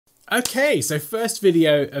Okay, so first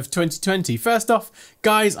video of 2020. First off,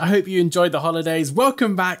 guys, I hope you enjoyed the holidays.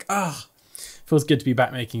 Welcome back. Feels good to be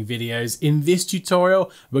back making videos. In this tutorial,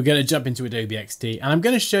 we're going to jump into Adobe XD and I'm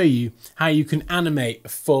going to show you how you can animate a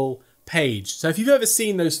full page. So if you've ever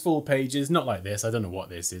seen those full pages, not like this, I don't know what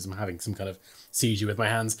this is, I'm having some kind of seizure with my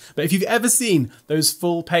hands, but if you've ever seen those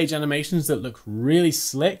full page animations that look really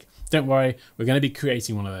slick, don't worry, we're going to be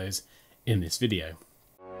creating one of those in this video.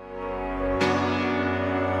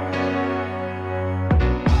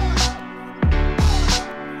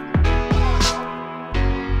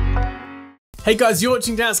 Hey guys, you're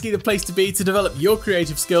watching Dansky, the place to be to develop your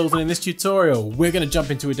creative skills, and in this tutorial we're going to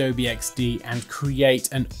jump into Adobe XD and create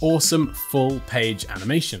an awesome full page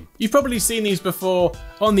animation. You've probably seen these before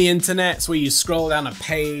on the internet where you scroll down a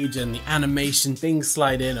page and the animation things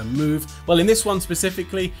slide in and move. Well, in this one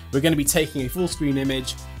specifically, we're going to be taking a full screen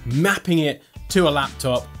image, mapping it to a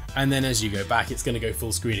laptop, and then as you go back, it's going to go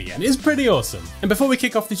full screen again. It's pretty awesome. And before we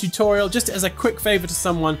kick off the tutorial, just as a quick favor to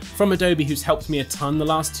someone from Adobe who's helped me a ton the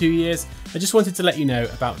last 2 years, I just wanted to let you know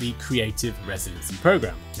about the Creative Residency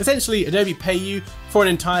Program. Essentially, Adobe pay you for an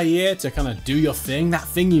entire year to kind of do your thing, that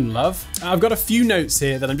thing you love. I've got a few notes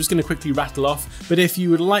here that I'm just going to quickly rattle off, but if you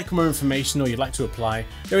would like more information or you'd like to apply,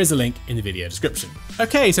 there is a link in the video description.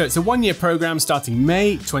 Okay, so it's a 1-year program starting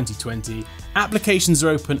May 2020. Applications are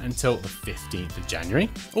open until the 15th of January.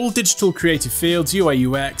 All digital creative fields, UI,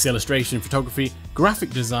 UX, illustration, photography, graphic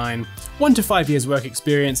design, 1 to 5 years work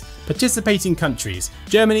experience, participating countries,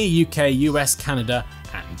 Germany, UK, US, Canada,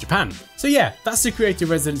 and Japan. So yeah, that's the Creative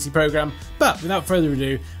Residency Program, but without further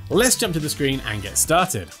ado, let's jump to the screen and get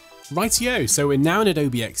started. Rightio, so we're now in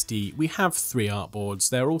Adobe XD. We have 3 artboards.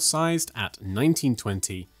 They're all sized at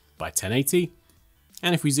 1920 by 1080.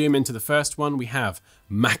 And if we zoom into the first one, we have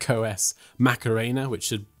macOS Macarena, which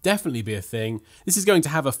should definitely be a thing. This is going to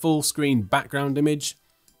have a full screen background image.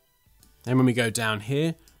 And when we go down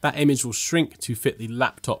here, that image will shrink to fit the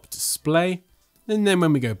laptop display. And then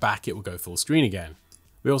when we go back, it will go full screen again.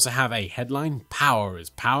 We also have a headline, Power is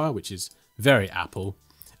Power, which is very Apple.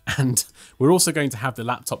 And we're also going to have the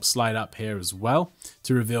laptop slide up here as well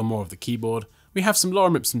to reveal more of the keyboard. We have some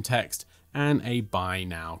lorem ipsum text and a buy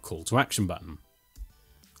now call to action button.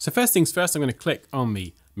 So first things first, I'm going to click on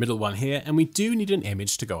the middle one here, and we do need an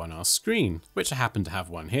image to go on our screen, which I happen to have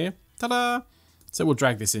one here. Ta-da! So we'll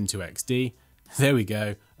drag this into XD. There we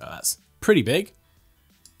go. Oh, that's pretty big.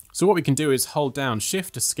 So what we can do is hold down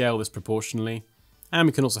Shift to scale this proportionally, and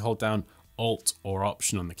we can also hold down Alt or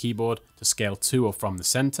Option on the keyboard to scale to or from the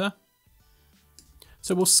center.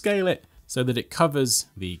 So we'll scale it so that it covers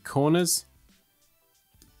the corners.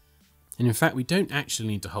 And in fact, we don't actually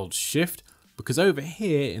need to hold Shift, because over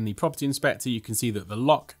here in the property inspector, you can see that the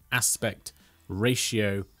lock aspect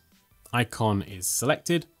ratio icon is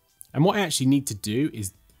selected. And what I actually need to do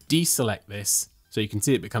is deselect this so you can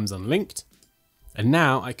see it becomes unlinked. And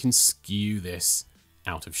now I can skew this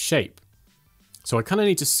out of shape. So I kind of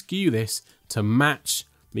need to skew this to match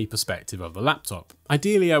the perspective of the laptop.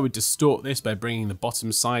 Ideally, I would distort this by bringing the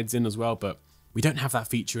bottom sides in as well, but we don't have that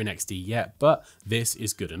feature in XD yet, but this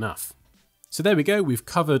is good enough. So there we go, we've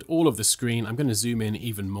covered all of the screen. I'm going to zoom in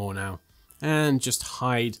even more now and just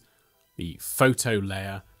hide the photo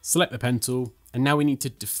layer, select the pen tool, and now we need to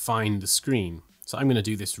define the screen. So I'm going to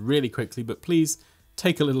do this really quickly, but please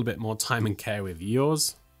take a little bit more time and care with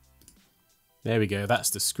yours. There we go, that's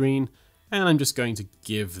the screen. And I'm just going to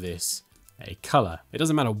give this a color. It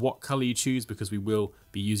doesn't matter what color you choose because we will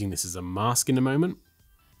be using this as a mask in a moment.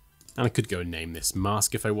 And I could go and name this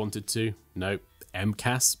mask if I wanted to. Nope.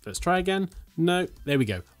 MCAS. Let's try again. No, there we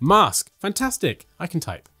go. Mask. Fantastic. I can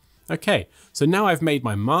type. Okay, so now I've made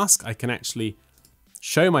my mask. I can actually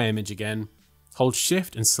show my image again, hold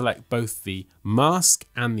Shift and select both the mask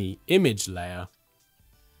and the image layer.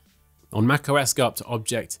 On macOS, go up to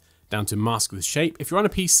Object, down to Mask with Shape. If you're on a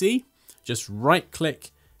PC, just right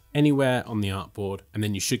click anywhere on the artboard and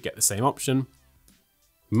then you should get the same option.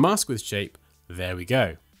 Mask with Shape. There we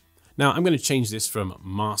go. Now I'm going to change this from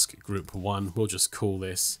mask group 1. We'll just call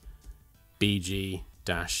this BG-image.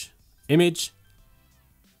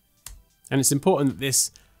 And it's important that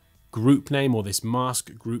this group name or this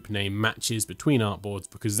mask group name matches between artboards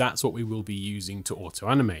because that's what we will be using to auto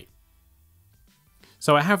animate.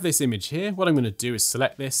 So I have this image here. What I'm going to do is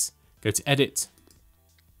select this, go to Edit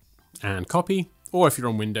and Copy, or if you're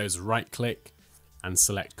on Windows, right click and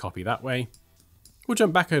select Copy that way. We'll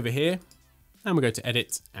jump back over here. And we'll go to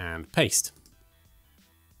Edit and Paste.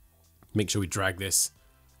 Make sure we drag this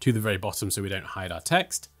to the very bottom so we don't hide our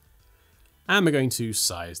text. And we're going to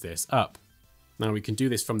size this up. Now we can do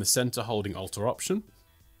this from the center holding Alt or Option.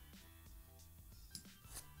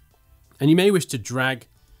 And you may wish to drag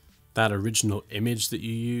that original image that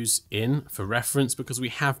you use in for reference, because we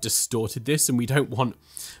have distorted this and we don't want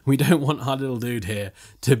our little dude here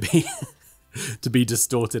to be to be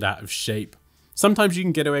distorted out of shape. Sometimes you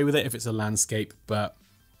can get away with it if it's a landscape, but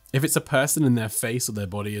if it's a person and their face or their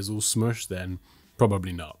body is all smushed, then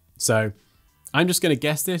probably not. So I'm just going to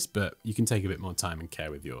guess this, but you can take a bit more time and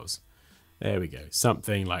care with yours. There we go.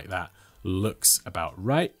 Something like that looks about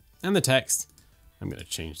right. And the text, I'm going to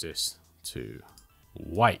change this to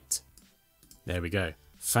white. There we go.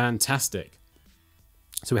 Fantastic.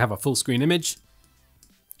 So we have a full screen image,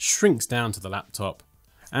 shrinks down to the laptop.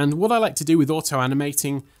 And what I like to do with auto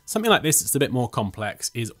animating, something like this, it's a bit more complex,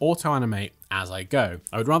 is auto animate as I go.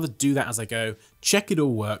 I would rather do that as I go, check it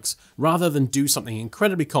all works, rather than do something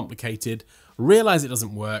incredibly complicated, realize it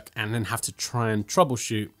doesn't work, and then have to try and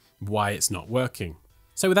troubleshoot why it's not working.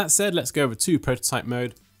 So with that said, let's go over to prototype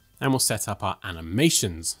mode and we'll set up our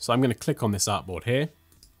animations. So I'm going to click on this artboard here.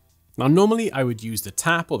 Now normally I would use the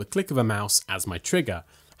tap or the click of a mouse as my trigger.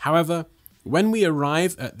 However, when we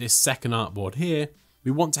arrive at this second artboard here,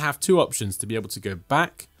 we want to have two options to be able to go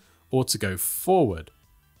back or to go forward.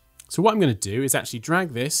 So what I'm going to do is actually drag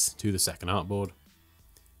this to the second artboard,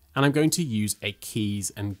 and I'm going to use a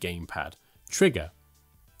keys and gamepad trigger.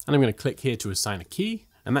 And I'm going to click here to assign a key,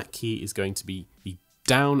 and that key is going to be the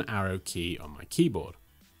down arrow key on my keyboard.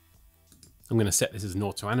 I'm going to set this as an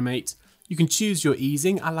auto animate. You can choose your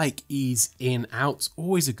easing. I like ease in, out,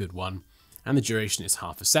 always a good one. And the duration is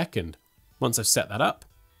 0.5 seconds. Once I've set that up,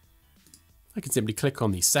 I can simply click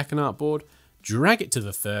on the second artboard, drag it to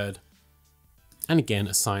the third, and again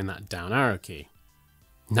assign that down arrow key.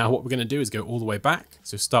 Now what we're going to do is go all the way back.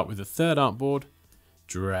 So start with the third artboard,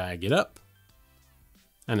 drag it up,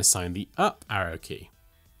 and assign the up arrow key.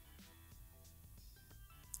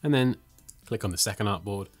 And then click on the second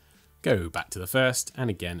artboard, go back to the first, and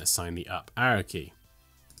again assign the up arrow key.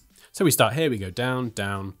 So we start here, we go down,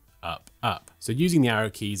 down, up, up. So using the arrow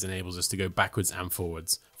keys enables us to go backwards and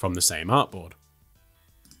forwards from the same artboard.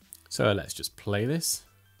 So let's just play this.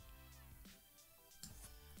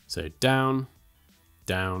 So down,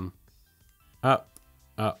 down, up,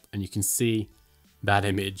 up, and you can see that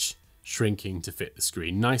image shrinking to fit the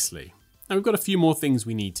screen nicely. Now we've got a few more things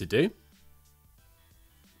we need to do.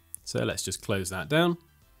 So let's just close that down.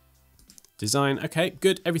 Design, okay,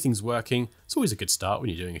 good, everything's working. It's always a good start when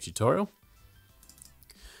you're doing a tutorial.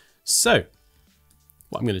 So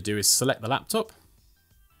what I'm going to do is select the laptop,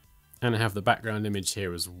 and I have the background image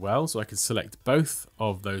here as well. So I can select both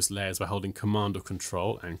of those layers by holding Command or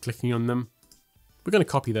Control and clicking on them. We're going to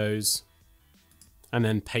copy those and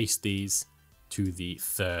then paste these to the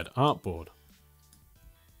third artboard.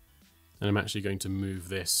 And I'm actually going to move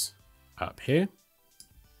this up here.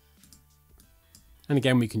 And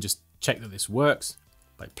again, we can just check that this works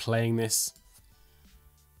by playing this.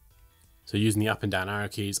 So using the up and down arrow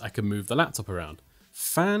keys, I can move the laptop around.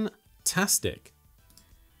 Fantastic.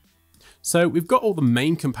 So we've got all the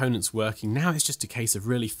main components working. Now it's just a case of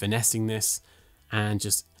really finessing this and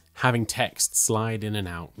just having text slide in and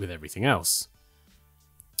out with everything else.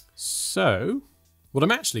 So what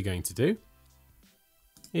I'm actually going to do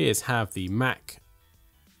is have the Mac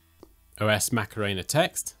OS Macarena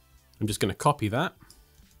text. I'm just going to copy that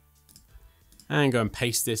and go and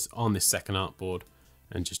paste this on this second artboard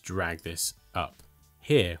and just drag this up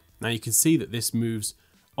here. Now you can see that this moves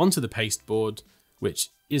onto the paste board, which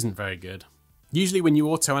isn't very good. Usually when you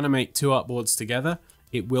auto animate two artboards together,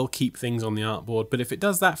 it will keep things on the artboard, but if it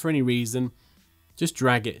does that for any reason, just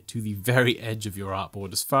drag it to the very edge of your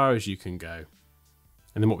artboard as far as you can go.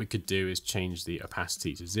 And then what we could do is change the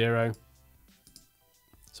opacity to 0.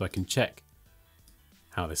 So I can check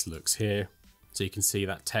how this looks here. So you can see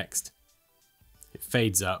that text, it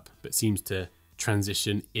fades up, but seems to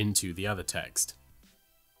transition into the other text.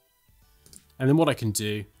 And then what I can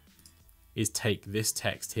do is take this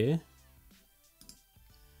text here.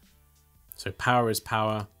 So power is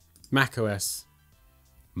power, macOS,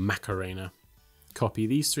 Macarena. Copy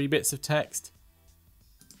these 3 bits of text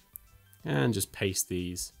and just paste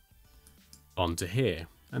these onto here.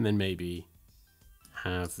 And then maybe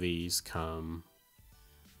have these come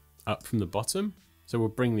up from the bottom. So we'll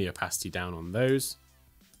bring the opacity down on those.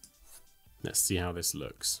 Let's see how this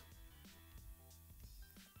looks.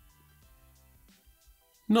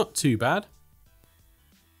 Not too bad.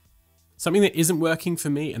 Something that isn't working for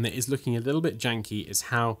me and that is looking a little bit janky is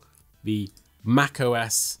how the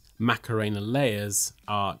macOS Macarena layers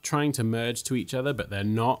are trying to merge to each other, but they're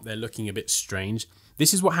not. They're looking a bit strange.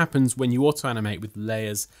 This is what happens when you auto animate with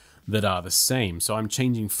layers that are the same. So I'm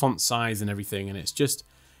changing font size and everything, and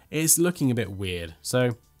it's looking a bit weird.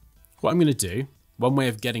 So what I'm going to do, one way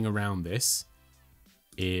of getting around this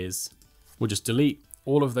is we'll just delete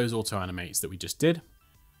all of those auto animates that we just did.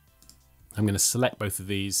 I'm going to select both of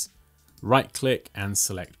these, right click and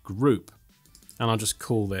select group. And I'll just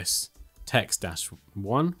call this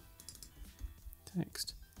text-1.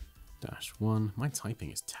 Text-1. My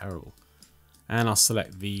typing is terrible. And I'll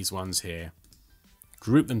select these ones here,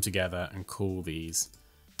 group them together and call these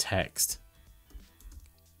text-2.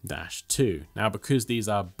 Now, because these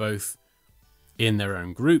are both in their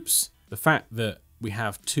own groups, the fact that we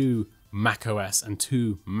have two macOS and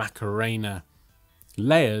two Macarena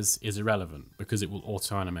layers is irrelevant because it will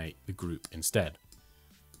auto-animate the group instead.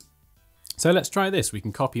 So let's try this. We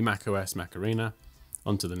can copy macOS Macarena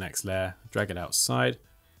onto the next layer, drag it outside.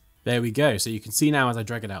 There we go. So you can see now as I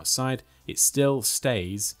drag it outside, it still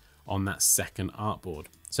stays on that second artboard.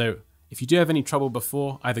 So if you do have any trouble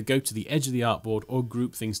before, either go to the edge of the artboard or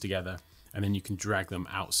group things together, and then you can drag them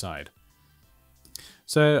outside.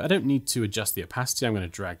 So I don't need to adjust the opacity. I'm going to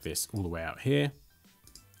drag this all the way out here.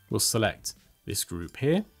 We'll select this group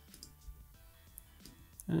here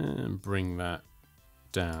and bring that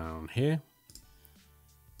down here.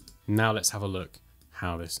 Now let's have a look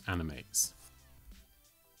how this animates.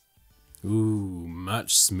 Ooh,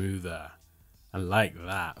 much smoother. I like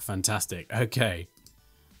that. Fantastic. Okay.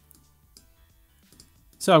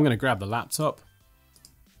 So I'm going to grab the laptop.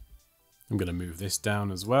 I'm going to move this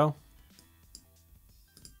down as well.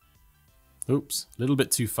 Oops, a little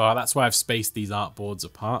bit too far. That's why I've spaced these artboards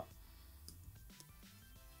apart.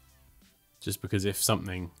 Just because if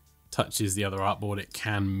something touches the other artboard, it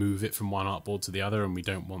can move it from one artboard to the other, and we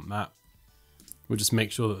don't want that. We'll just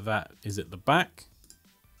make sure that that is at the back.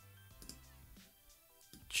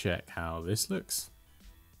 Check how this looks.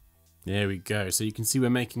 There we go. So you can see we're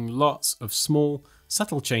making lots of small,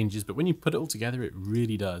 subtle changes, but when you put it all together, it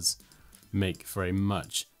really does make for a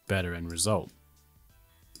much better end result.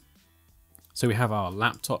 So we have our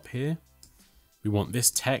laptop here. We want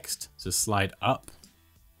this text to slide up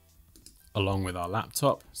along with our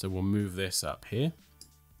laptop. So we'll move this up here.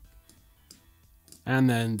 And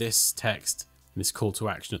then this text, this call to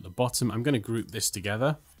action at the bottom, I'm going to group this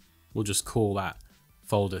together. We'll just call that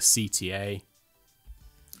folder CTA.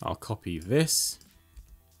 I'll copy this,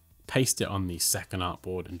 paste it on the second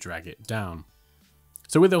artboard and drag it down.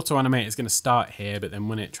 So with Auto Animate, it's going to start here, but then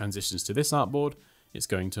when it transitions to this artboard, it's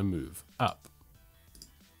going to move up.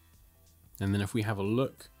 And then if we have a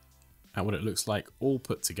look at what it looks like all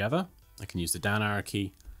put together, I can use the down arrow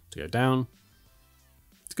key to go down,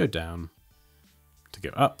 to go down, to go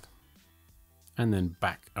up, and then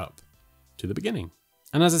back up to the beginning.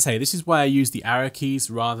 And as I say, this is why I use the arrow keys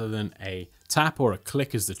rather than a tap or a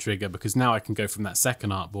click as the trigger, because now I can go from that second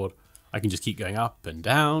artboard, I can just keep going up and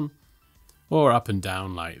down, or up and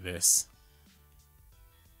down like this.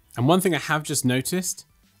 And one thing I have just noticed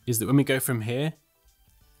is that when we go from here,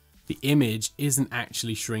 the image isn't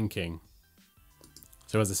actually shrinking.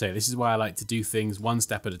 So as I say, this is why I like to do things one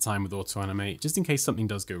step at a time with Auto Animate, just in case something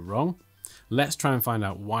does go wrong. Let's try and find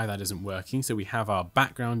out why that isn't working. So we have our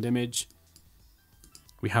background image.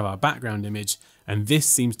 And this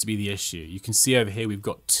seems to be the issue. You can see over here, we've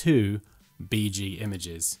got two BG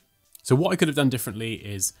images. So what I could have done differently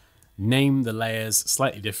is name the layers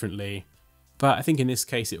slightly differently. But I think in this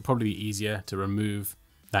case, it would probably be easier to remove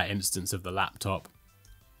that instance of the laptop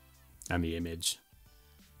and the image.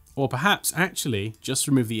 Or perhaps actually just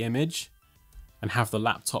remove the image and have the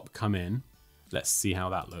laptop come in. Let's see how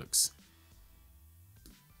that looks.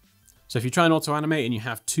 So if you try and auto animate and you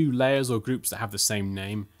have two layers or groups that have the same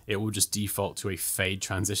name, it will just default to a fade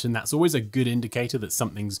transition. That's always a good indicator that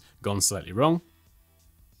something's gone slightly wrong.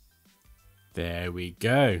 There we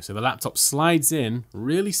go. So the laptop slides in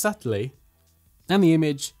really subtly and the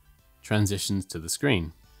image transitions to the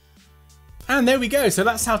screen. And there we go. So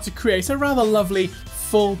that's how to create a rather lovely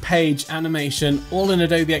full page animation all in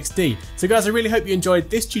Adobe XD. So guys, I really hope you enjoyed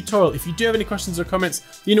this tutorial. If you do have any questions or comments,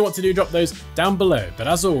 you know what to do, drop those down below. But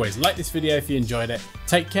as always, like this video if you enjoyed it.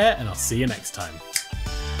 Take care and I'll see you next time.